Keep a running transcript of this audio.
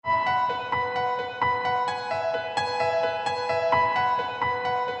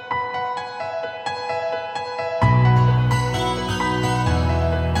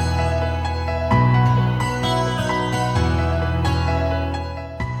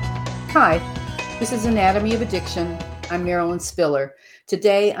Hi, this is Anatomy of Addiction. I'm Marilyn Spiller.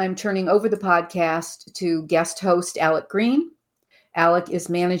 Today, I'm turning over the podcast to guest host Alec Green. Alec is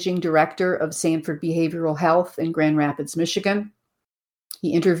Managing Director of Sanford Behavioral Health in Grand Rapids, Michigan.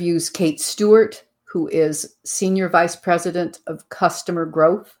 He interviews Kate Stewart, who is Senior Vice President of Customer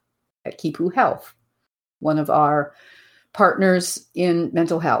Growth at Kipu Health, one of our partners in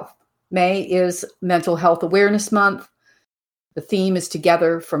mental health. May is Mental Health Awareness Month. The theme is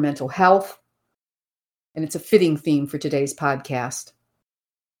Together for Mental Health, and it's a fitting theme for today's podcast.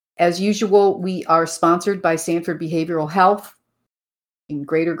 As usual, we are sponsored by Sanford Behavioral Health in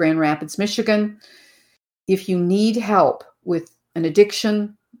Greater Grand Rapids, Michigan. If you need help with an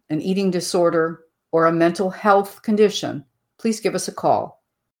addiction, an eating disorder, or a mental health condition, please give us a call,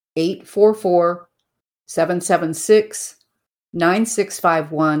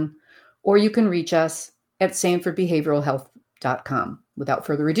 844-776-9651, or you can reach us at sanfordbehavioralhealth.com. Without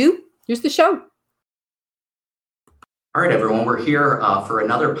further ado, here's the show. All right, everyone, we're here for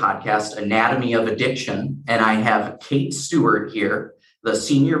another podcast, Anatomy of Addiction, and I have Kate Stewart here, the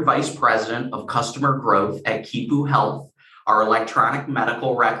Senior Vice President of Customer Growth at Kipu Health, our electronic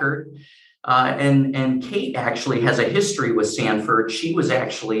medical record. And Kate actually has a history with Sanford. She was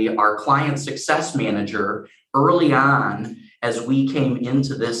actually our client success manager early on as we came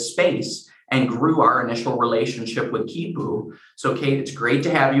into this space and grew our initial relationship with Kipu. So Kate, it's great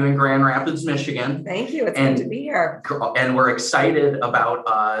to have you in Grand Rapids, Michigan. Thank you. It's good to be here. And we're excited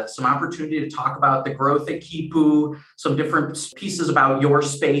about some opportunity to talk about the growth at Kipu, some different pieces about your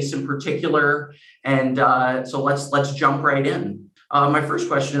space in particular. And so let's jump right in. My first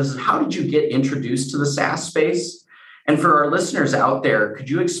question is, how did you get introduced to the SaaS space? And for our listeners out there, could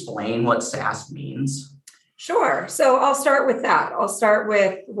you explain what SaaS means? Sure. So I'll start with that. I'll start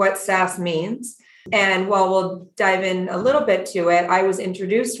with what SaaS means. And while we'll dive in a little bit to it, I was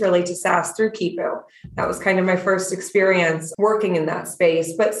introduced really to SaaS through Kipu. That was kind of my first experience working in that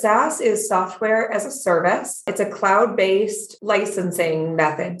space. But SaaS is software as a service. It's a cloud-based licensing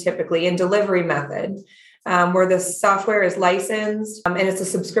method, typically, and delivery method. Where the software is licensed and it's a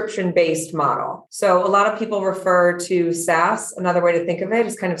subscription-based model. So a lot of people refer to SaaS. Another way to think of it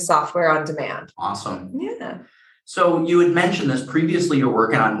is kind of software on demand. Awesome. Yeah. So you had mentioned this previously, you're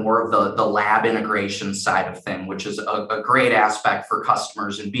working on more of the lab integration side of thing, which is a great aspect for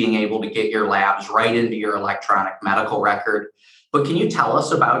customers and being able to get your labs right into your electronic medical record. But can you tell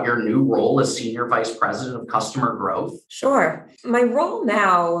us about your new role as Senior Vice President of Customer Growth? Sure. My role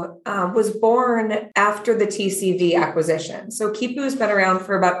now was born after the TCV acquisition. So Kipu has been around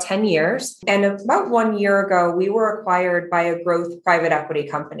for about 10 years. And about 1 year ago, we were acquired by a growth private equity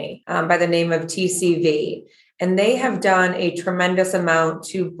company by the name of TCV. And they have done a tremendous amount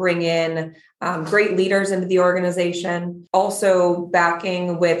to bring in great leaders into the organization, also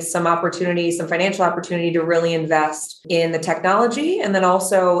backing with some opportunity, some financial opportunity to really invest in the technology and then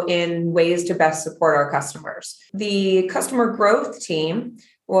also in ways to best support our customers. The customer growth team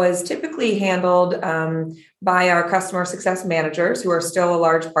was typically handled by our customer success managers, who are still a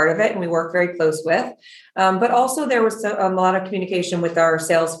large part of it, and we work very close with. But also there was a lot of communication with our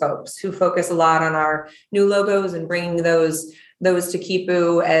sales folks who focus a lot on our new logos and bringing those to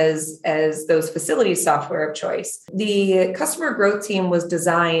Kipu as those facilities software of choice. The customer growth team was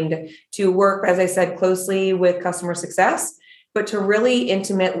designed to work, as I said, closely with customer success, but to really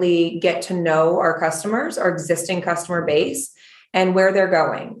intimately get to know our customers, our existing customer base, and where they're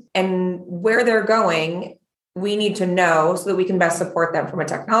going. And where they're going, we need to know so that we can best support them from a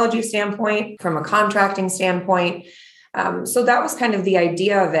technology standpoint, from a contracting standpoint. So that was kind of the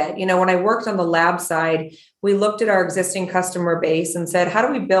idea of it. You know, when I worked on the lab side, we looked at our existing customer base and said, how do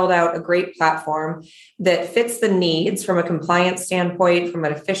we build out a great platform that fits the needs from a compliance standpoint, from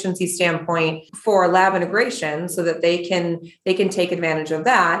an efficiency standpoint for lab integration so that they can take advantage of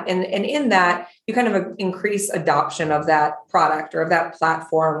that. And in that, you kind of increase adoption of that product or of that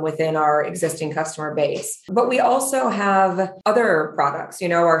platform within our existing customer base. But we also have other products, you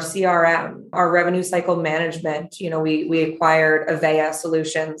know, our CRM, our revenue cycle management. You know, we acquired Avaya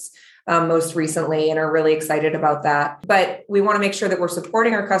Solutions most recently and are really excited about that. But we want to make sure that we're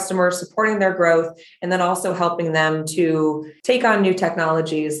supporting our customers, supporting their growth, and then also helping them to take on new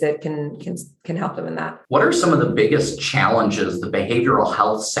technologies that can help them in that. What are some of the biggest challenges the behavioral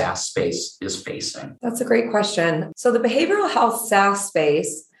health SaaS space is facing? That's a great question. So the behavioral health SaaS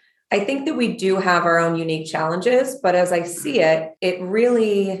space, I think that we do have our own unique challenges, but as I see it, it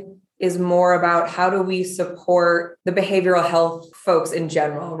really is more about how do we support the behavioral health folks in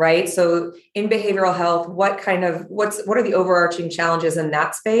general, right? So in behavioral health, what are the overarching challenges in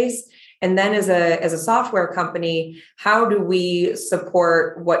that space? And then as a software company, how do we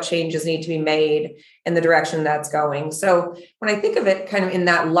support what changes need to be made in the direction that's going? So when I think of it kind of in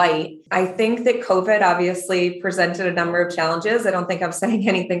that light, I think that COVID obviously presented a number of challenges. I don't think I'm saying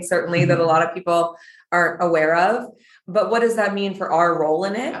anything certainly that a lot of people aren't aware of. But what does that mean for our role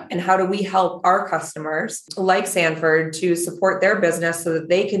in it? And how do we help our customers like Sanford to support their business so that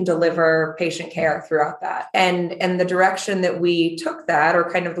they can deliver patient care throughout that? And the direction that we took that, or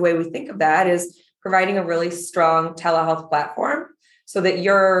kind of the way we think of that, is providing a really strong telehealth platform so that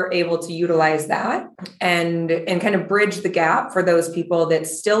you're able to utilize that and kind of bridge the gap for those people that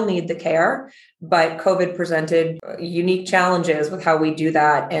still need the care. But COVID presented unique challenges with how we do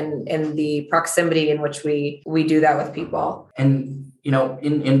that and the proximity in which we do that with people. And,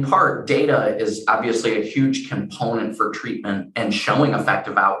 in part, data is obviously a huge component for treatment and showing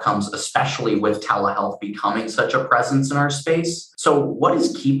effective outcomes, especially with telehealth becoming such a presence in our space. So what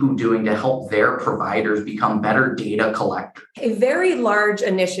is Kipu doing to help their providers become better data collectors? A very large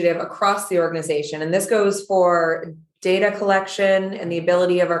initiative across the organization, and this goes for data collection and the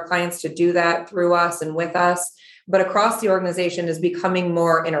ability of our clients to do that through us and with us, but across the organization, is becoming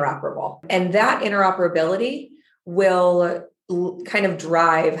more interoperable. And that interoperability will kind of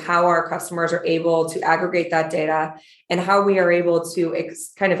drive how our customers are able to aggregate that data and how we are able to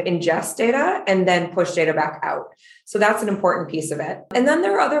kind of ingest data and then push data back out. So that's an important piece of it. And then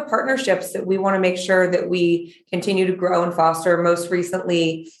there are other partnerships that we want to make sure that we continue to grow and foster. Most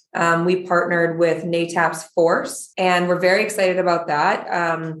recently, we partnered with NATAP's Force, and we're very excited about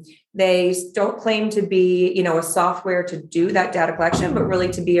that. They don't claim to be, a software to do that data collection, but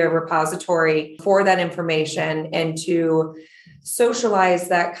really to be a repository for that information and to socialize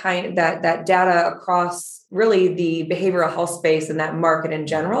that data across really the behavioral health space and that market in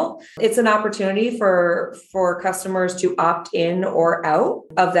general. It's an opportunity for customers to opt in or out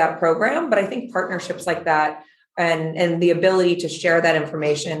of that program. But I think partnerships like that and the ability to share that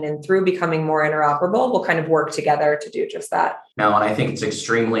information and through becoming more interoperable will kind of work together to do just that. No, and I think it's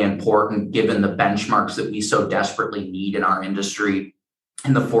extremely important given the benchmarks that we so desperately need in our industry.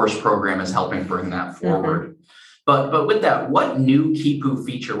 And the Force program is helping bring that forward. Mm-hmm. But with that, what new Kipu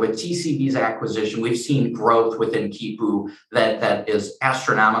feature with TCV's acquisition, we've seen growth within Kipu that is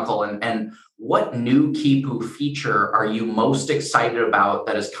astronomical. And what new Kipu feature are you most excited about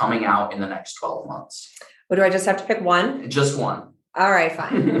that is coming out in the next 12 months? Well, do I just have to pick one? Just one. All right,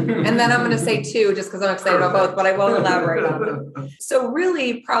 fine. And then I'm going to say two, just because I'm excited about both, but I won't elaborate on them. So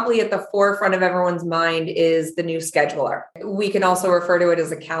really, probably at the forefront of everyone's mind is the new scheduler. We can also refer to it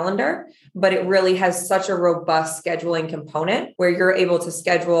as a calendar, but it really has such a robust scheduling component where you're able to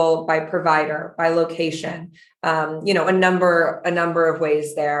schedule by provider, by location, a number of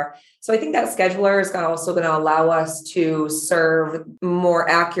ways there. So I think that scheduler is also going to allow us to serve more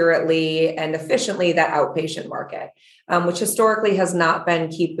accurately and efficiently that outpatient market, which historically has not been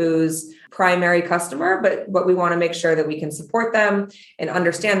Kipu's primary customer, but we want to make sure that we can support them and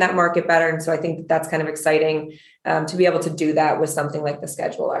understand that market better. And so I think that's kind of exciting to be able to do that with something like the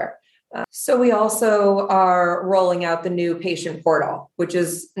scheduler. So we also are rolling out the new patient portal, which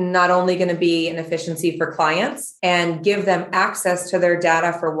is not only going to be an efficiency for clients and give them access to their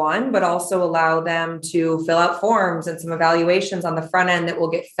data for one, but also allow them to fill out forms and some evaluations on the front end that will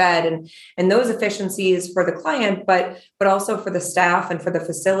get fed and those efficiencies for the client, but also for the staff and for the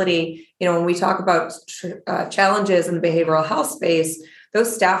facility. When we talk about challenges in the behavioral health space,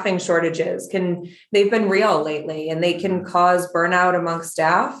 those staffing shortages they've been real lately and they can cause burnout amongst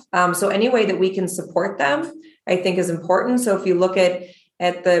staff. So any way that we can support them, I think is important. So if you look at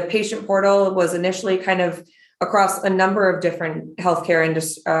the patient portal, it was initially kind of across a number of different healthcare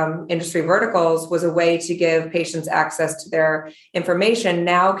industry verticals, was a way to give patients access to their information.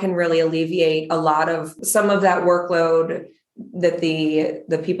 Now can really alleviate a lot of some of that workload that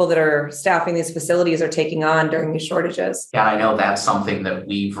the people that are staffing these facilities are taking on during these shortages. Yeah, I know that's something that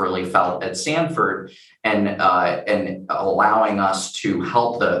we've really felt at Sanford, and allowing us to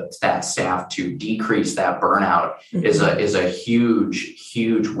help that staff to decrease that burnout mm-hmm. is a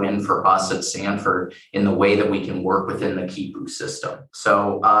huge win for us at Sanford in the way that we can work within the Kipu system.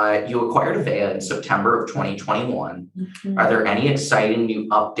 So you acquired Avaya in September of 2021. Mm-hmm. Are there any exciting new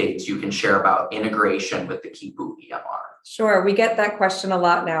updates you can share about integration with the Kipu EMR? Sure. We get that question a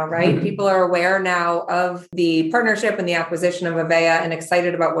lot now, right? Mm-hmm. People are aware now of the partnership and the acquisition of Avaya and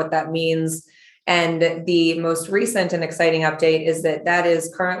excited about what that means. And the most recent and exciting update is that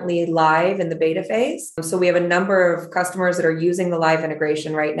is currently live in the beta phase. So we have a number of customers that are using the live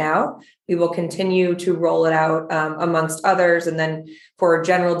integration right now. We will continue to roll it out amongst others, and then for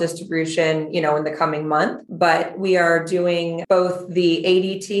general distribution, in the coming month. But we are doing both the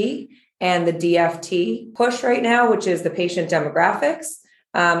ADT and the DFT push right now, which is the patient demographics.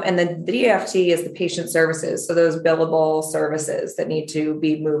 And then the DFT is the patient services. So those billable services that need to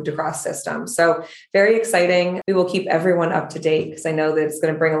be moved across systems. So very exciting. We will keep everyone up to date because I know that it's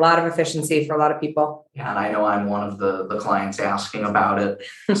going to bring a lot of efficiency for a lot of people. Yeah, and I know I'm one of the clients asking about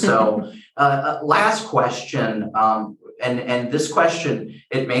it. So last question. And this question,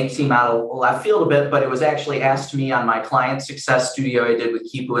 it may seem out of left field a bit, but it was actually asked to me on my client success studio I did with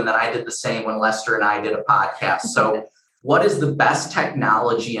Kipu, and then I did the same when Lester and I did a podcast. So what is the best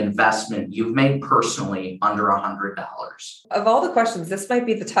technology investment you've made personally under $100? Of all the questions, this might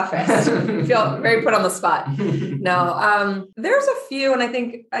be the toughest. I feel very put on the spot. No, there's a few, and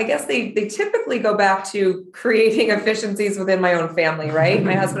I guess they typically go back to creating efficiencies within my own family, right?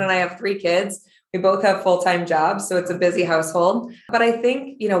 My husband and I have 3 kids. We both have full-time jobs, so it's a busy household. But I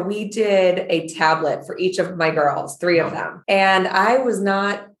think, we did a tablet for each of my girls, 3 of them. And I was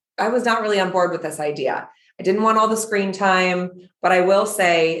not really on board with this idea. I didn't want all the screen time, but I will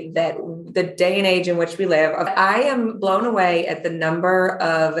say that the day and age in which we live, I am blown away at the number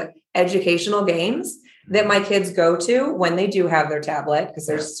of educational games that my kids go to when they do have their tablet, because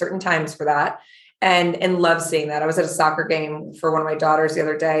there's certain times for that, and love seeing that. I was at a soccer game for one of my daughters the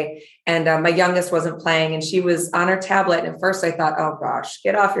other day, and my youngest wasn't playing, and she was on her tablet. And at first I thought, oh gosh,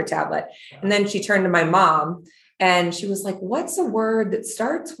 get off your tablet. And then she turned to my mom, and she was like, what's a word that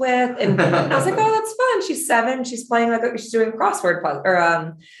starts with? And I was like, oh, that's fun. She's 7. She's playing she's doing a crossword puzzle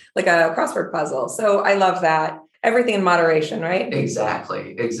or like a crossword puzzle. So I love that. Everything in moderation, right?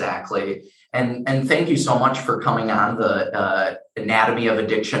 Exactly. And thank you so much for coming on the Anatomy of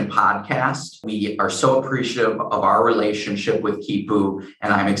Addiction podcast. We are so appreciative of our relationship with Kipu,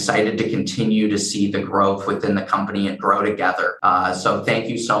 and I'm excited to continue to see the growth within the company and grow together. So thank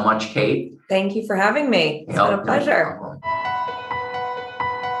you so much, Kate. Thank you for having me. It's been a pleasure.